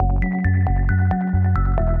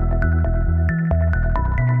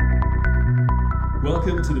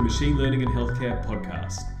Welcome to the Machine Learning and Healthcare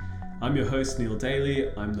podcast. I'm your host, Neil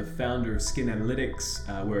Daly. I'm the founder of Skin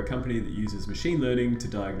Analytics. We're a company that uses machine learning to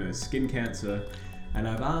diagnose skin cancer. And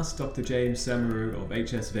I've asked Dr. James Samaru of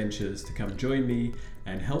HS Ventures to come join me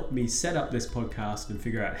and help me set up this podcast and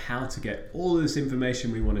figure out how to get all this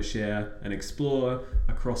information we want to share and explore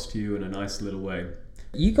across to you in a nice little way.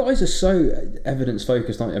 You guys are so evidence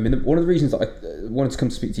focused, aren't you? I mean, one of the reasons that I wanted to come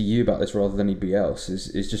to speak to you about this rather than anybody else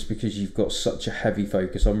is just because you've got such a heavy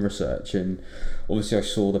focus on research. And obviously I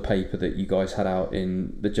saw the paper that you guys had out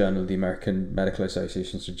in the Journal of the American Medical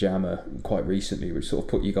Association, so JAMA, quite recently, which sort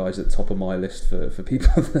of put you guys at the top of my list for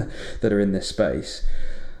people that are in this space.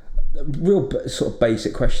 Real sort of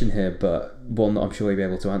basic question here, but one that I'm sure you'll be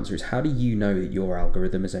able to answer is, how do you know that your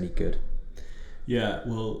algorithm is any good? Yeah,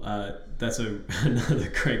 well, that's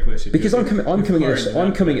another great question. Because I'm coming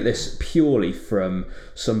at this purely from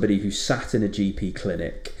somebody who sat in a GP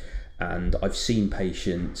clinic, and I've seen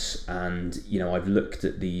patients, and I've looked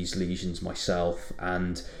at these lesions myself,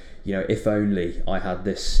 and if only I had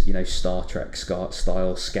this Star Trek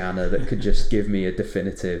style scanner that could just give me a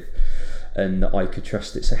definitive, and I could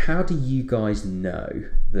trust it. So how do you guys know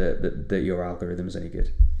that your algorithm is any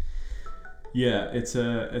good? Yeah, it's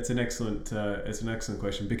an excellent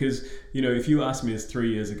question, because if you asked me this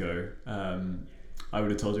 3 years ago, I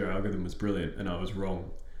would have told you our algorithm was brilliant, and I was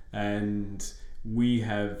wrong. And we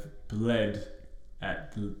have bled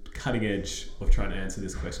at the cutting edge of trying to answer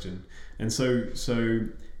this question. And so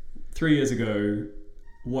 3 years ago,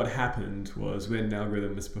 what happened was, when an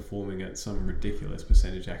algorithm was performing at some ridiculous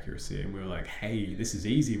percentage accuracy, and we were like, hey, this is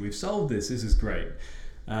easy, we've solved this is great.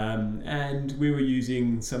 And we were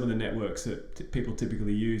using some of the networks that people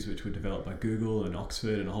typically use, which were developed by Google and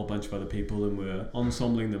Oxford and a whole bunch of other people, and we're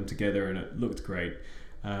ensembling them together, and it looked great.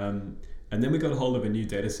 And then we got a hold of a new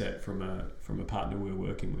data set from a partner we were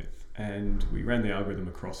working with, and we ran the algorithm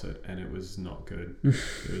across it, and it was not good.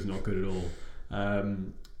 It was not good at all.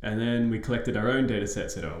 And then we collected our own data set,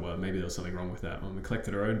 said, oh, well, maybe there was something wrong with that. And we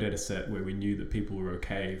collected our own data set where we knew that people were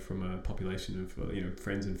okay from a population of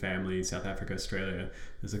friends and family, South Africa, Australia.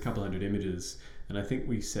 There's a couple hundred images. And I think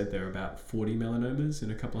we said there are about 40 melanomas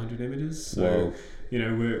in a couple hundred images. So,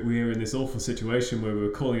 we're in this awful situation where we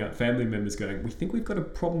were calling up family members going, we think we've got a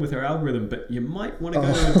problem with our algorithm, but you might want to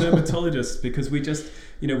go to a dermatologist, because we just,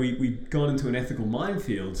 we'd gone into an ethical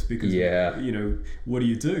minefield, because, what do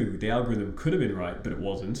you do? The algorithm could have been right, but it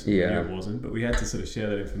wasn't. Yeah. We knew it wasn't, but we had to sort of share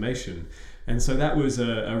that information. And so that was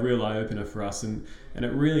a real eye-opener for us, and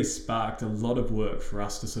it really sparked a lot of work for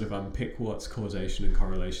us to sort of unpick what's causation and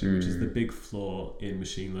correlation, which is the big flaw in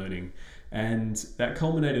machine learning. And that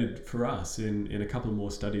culminated for us in a couple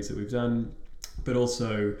more studies that we've done, but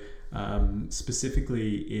also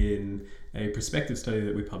specifically in a prospective study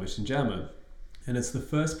that we published in JAMA. And it's the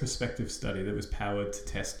first prospective study that was powered to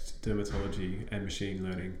test dermatology and machine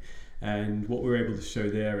learning. And what we're able to show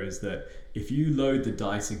there is that if you load the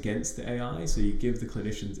dice against the AI, so you give the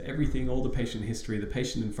clinicians everything, all the patient history, the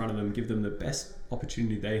patient in front of them, give them the best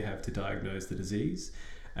opportunity they have to diagnose the disease,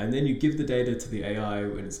 and then you give the data to the AI,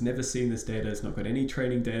 and it's never seen this data, it's not got any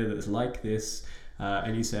training data that's like this,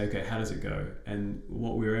 and you say, okay, how does it go? And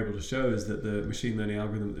what we were able to show is that the machine learning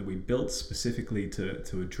algorithm that we built specifically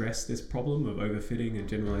to address this problem of overfitting and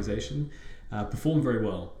generalization performed very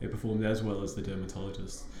well. It performed as well as the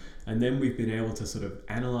dermatologists. And then we've been able to sort of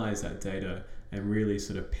analyze that data and really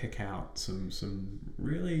sort of pick out some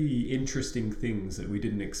really interesting things that we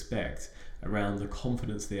didn't expect around the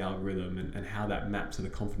confidence of the algorithm and how that mapped to the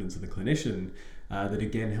confidence of the clinician, that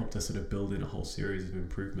again helped us sort of build in a whole series of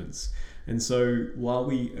improvements. And so while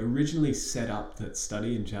we originally set up that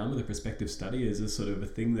study in JAMA, the prospective study, as a sort of a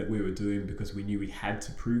thing that we were doing because we knew we had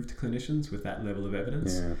to prove to clinicians with that level of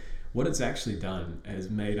evidence, what it's actually done has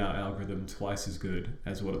made our algorithm twice as good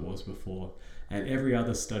as what it was before. And every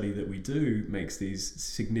other study that we do makes these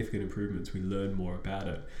significant improvements. We learn more about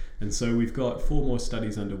it. And so we've got 4 more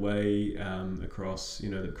studies underway across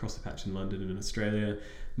the patch in London and in Australia,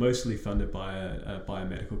 mostly funded by a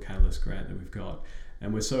biomedical catalyst grant that we've got.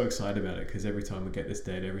 And we're so excited about it, because every time we get this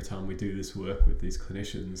data, every time we do this work with these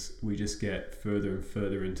clinicians, we just get further and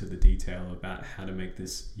further into the detail about how to make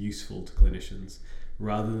this useful to clinicians,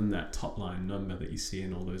 rather than that top line number that you see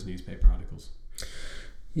in all those newspaper articles.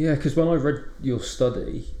 Yeah, because when I read your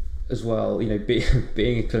study as well, being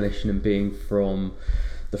a clinician and being from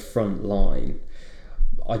the front line,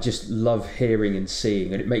 I just love hearing and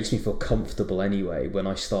seeing, and it makes me feel comfortable anyway when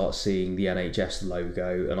I start seeing the NHS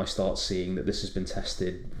logo and I start seeing that this has been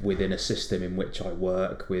tested within a system in which I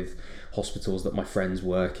work, with hospitals that my friends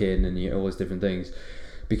work in, and all those different things.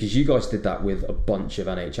 Because you guys did that with a bunch of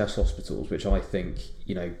NHS hospitals, which I think,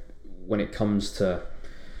 when it comes to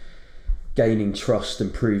gaining trust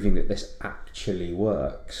and proving that this actually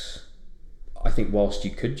works. I think whilst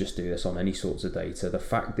you could just do this on any sorts of data, the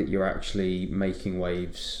fact that you're actually making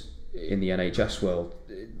waves in the NHS world,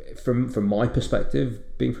 from my perspective,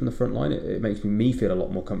 being from the front line, it makes me feel a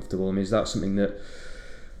lot more comfortable. I mean, is that something that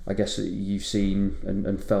I guess you've seen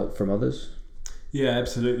and felt from others? Yeah,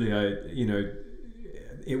 absolutely.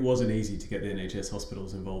 It wasn't easy to get the NHS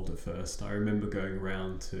hospitals involved at first. I remember going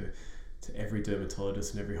around to every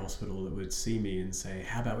dermatologist in every hospital that would see me and say,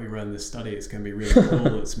 how about we run this study? It's going to be really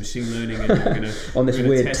cool. It's machine learning and we're going to on this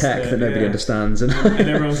weird tech that nobody understands. And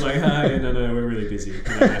everyone's like, no, we're really busy.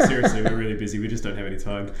 Seriously, we're really busy. We just don't have any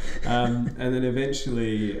time. And then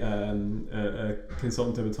eventually a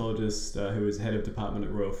consultant dermatologist who was head of department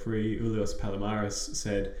at Royal Free, Ulios Palomares,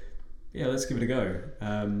 said, yeah, let's give it a go.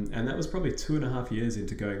 And that was probably 2.5 years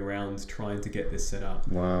into going around trying to get this set up.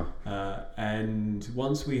 Wow. And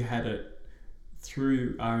once we had it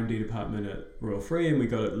through R&D department at Royal Free and we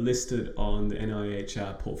got it listed on the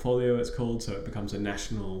NIHR portfolio, it's called, so it becomes a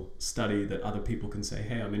national study that other people can say,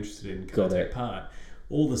 hey, I'm interested in, can I take part?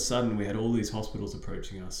 All of a sudden we had all these hospitals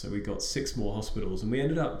approaching us, so we got 6 more hospitals, and we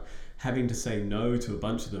ended up having to say no to a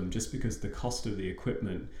bunch of them just because the cost of the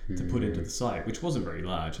equipment to put into the site, which wasn't very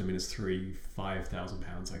large. I mean, it's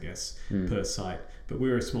 £5,000, I guess, per site. But we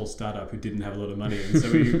were a small startup who didn't have a lot of money. And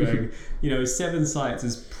so we were going, 7 sites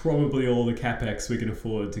is probably all the CapEx we can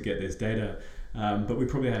afford to get this data. But we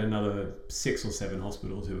probably had another 6 or 7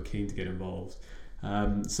 hospitals who were keen to get involved.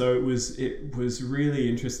 So it was really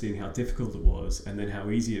interesting how difficult it was and then how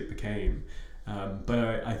easy it became.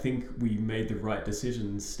 But I think we made the right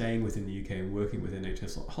decision staying within the UK and working with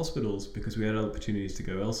NHS hospitals, because we had opportunities to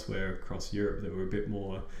go elsewhere across Europe that were a bit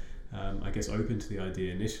more, open to the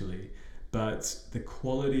idea initially. But the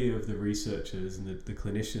quality of the researchers and the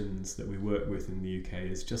clinicians that we work with in the UK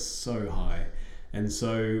is just so high. And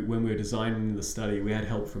so when we were designing the study, we had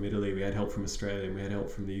help from Italy, we had help from Australia, and we had help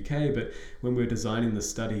from the UK. But when we were designing the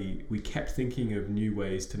study, we kept thinking of new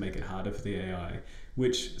ways to make it harder for the AI,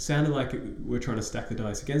 which sounded like we're trying to stack the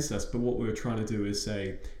dice against us. But what we were trying to do is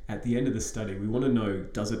say, at the end of the study, we want to know,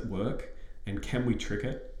 does it work? And can we trick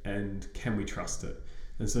it? And can we trust it?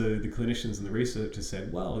 And so the clinicians and the researchers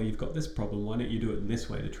said, well, you've got this problem, why don't you do it in this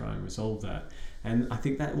way to try and resolve that? And I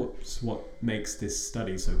think that's what makes this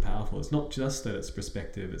study so powerful. It's not just that it's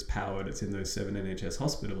prospective, it's powered, it's in those 7 NHS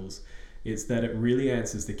hospitals. It's that it really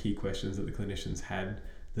answers the key questions that the clinicians had,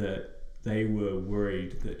 that they were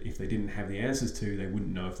worried that if they didn't have the answers to, they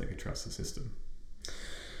wouldn't know if they could trust the system.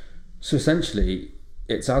 So essentially,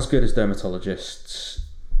 it's as good as dermatologists.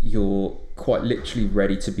 You're quite literally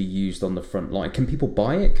ready to be used on the front line. Can people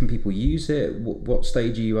buy it? Can people use it? What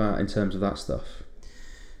stage are you at in terms of that stuff?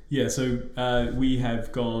 Yeah, so we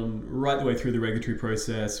have gone right the way through the regulatory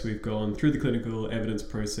process. We've gone through the clinical evidence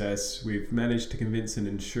process. We've managed to convince an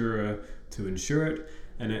insurer to insure it.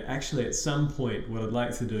 And actually, at some point, what I'd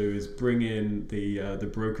like to do is bring in the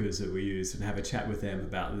brokers that we use and have a chat with them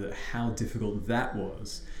about how difficult that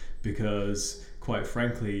was. Because, quite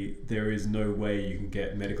frankly, there is no way you can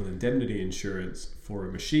get medical indemnity insurance for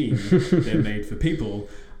a machine. They're made for people.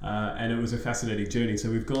 And it was a fascinating journey.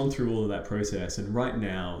 So we've gone through all of that process, and right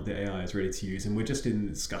now the AI is ready to use, and we're just in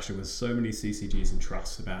discussion with so many CCGs and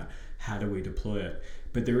trusts about how do we deploy it.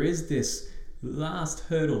 But there is this last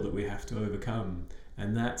hurdle that we have to overcome,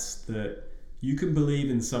 and that's that you can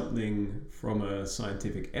believe in something from a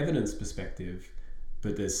scientific evidence perspective,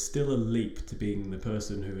 but there's still a leap to being the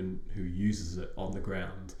person who uses it on the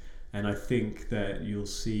ground. And I think that you'll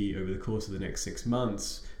see over the course of the next 6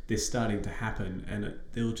 months this starting to happen, and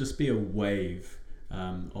there'll just be a wave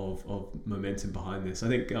of momentum behind this. I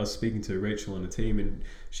think I was speaking to Rachel on the team, and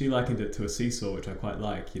she likened it to a seesaw, which I quite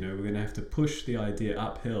like. We're going to have to push the idea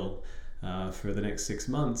uphill for the next 6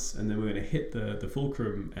 months, and then we're going to hit the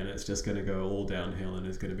fulcrum, and it's just going to go all downhill, and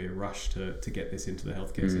there's going to be a rush to get this into the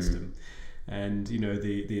healthcare system. And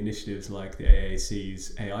the initiatives like the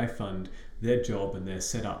AAC's AI Fund, their job and they're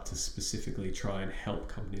set up to specifically try and help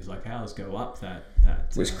companies like ours go up that.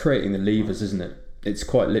 Well, it's creating the levers, isn't it? It's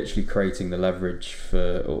quite literally creating the leverage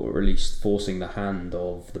for, or at least forcing the hand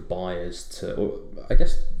of the buyers to, or I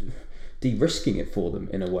guess, de-risking it for them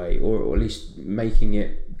in a way, or at least making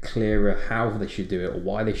it clearer how they should do it or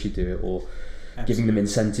why they should do it, or giving them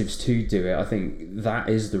incentives to do it. I think that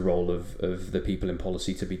is the role of the people in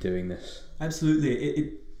policy to be doing this.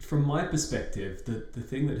 Absolutely. From my perspective, the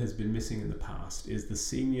thing that has been missing in the past is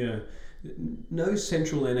no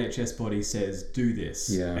central NHS body says do this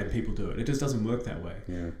and people do it. It just doesn't work that way.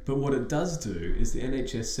 Yeah. But what it does do is the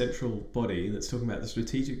NHS central body that's talking about the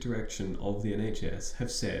strategic direction of the NHS have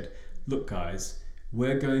said, look guys,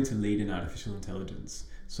 we're going to lead in artificial intelligence.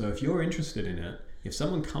 So if you're interested in it, if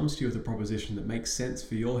someone comes to you with a proposition that makes sense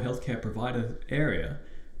for your healthcare provider area,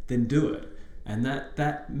 then do it. And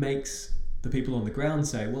that makes the people on the ground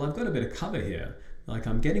say, well, I've got a bit of cover here. Like,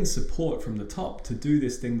 I'm getting support from the top to do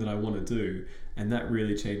this thing that I want to do. And that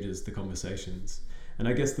really changes the conversations. And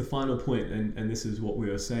I guess the final point, and this is what we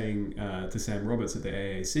were saying to Sam Roberts at the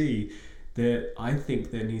AAC, that I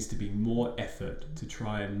think there needs to be more effort to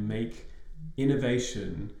try and make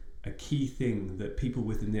innovation a key thing that people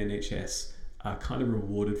within the NHS are kind of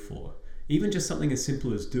rewarded for. Even just something as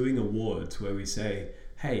simple as doing awards where we say,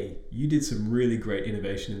 hey, you did some really great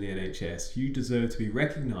innovation in the NHS. You deserve to be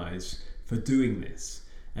recognised for doing this.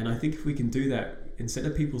 And I think if we can do that, instead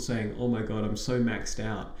of people saying, oh my God, I'm so maxed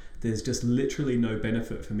out, there's just literally no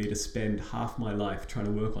benefit for me to spend half my life trying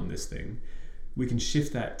to work on this thing, we can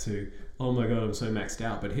shift that to, oh my God, I'm so maxed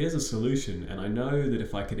out, but here's a solution. And I know that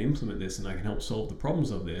if I can implement this and I can help solve the problems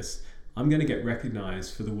of this, I'm going to get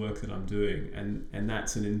recognized for the work that I'm doing. And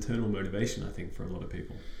that's an internal motivation, I think, for a lot of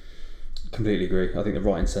people. Completely agree. I think the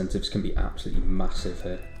right incentives can be absolutely massive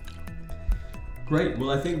here. Great.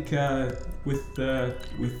 Well, I think with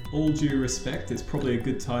all due respect, it's probably a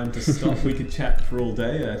good time to stop. We could chat for all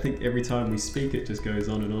day. I think every time we speak, it just goes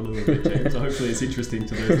on and on a little bit, James. So hopefully it's interesting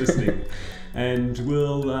to those listening. And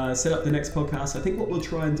we'll set up the next podcast. I think what we'll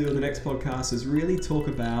try and do on the next podcast is really talk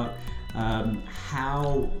about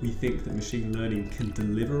how we think that machine learning can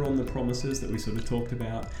deliver on the promises that we sort of talked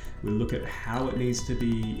about. We'll look at how it needs to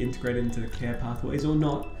be integrated into the care pathways or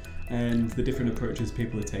not, and the different approaches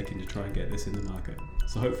people are taking to try and get this in the market.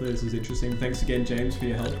 So hopefully this was interesting. Thanks again, James, for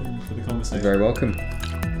your help and for the conversation. You're very welcome.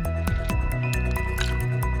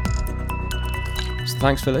 So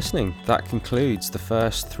thanks for listening. That concludes the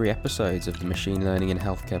first 3 episodes of the Machine Learning in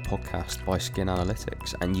Healthcare podcast by Skin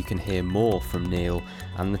Analytics, and you can hear more from Neil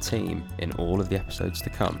and the team in all of the episodes to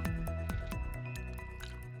come.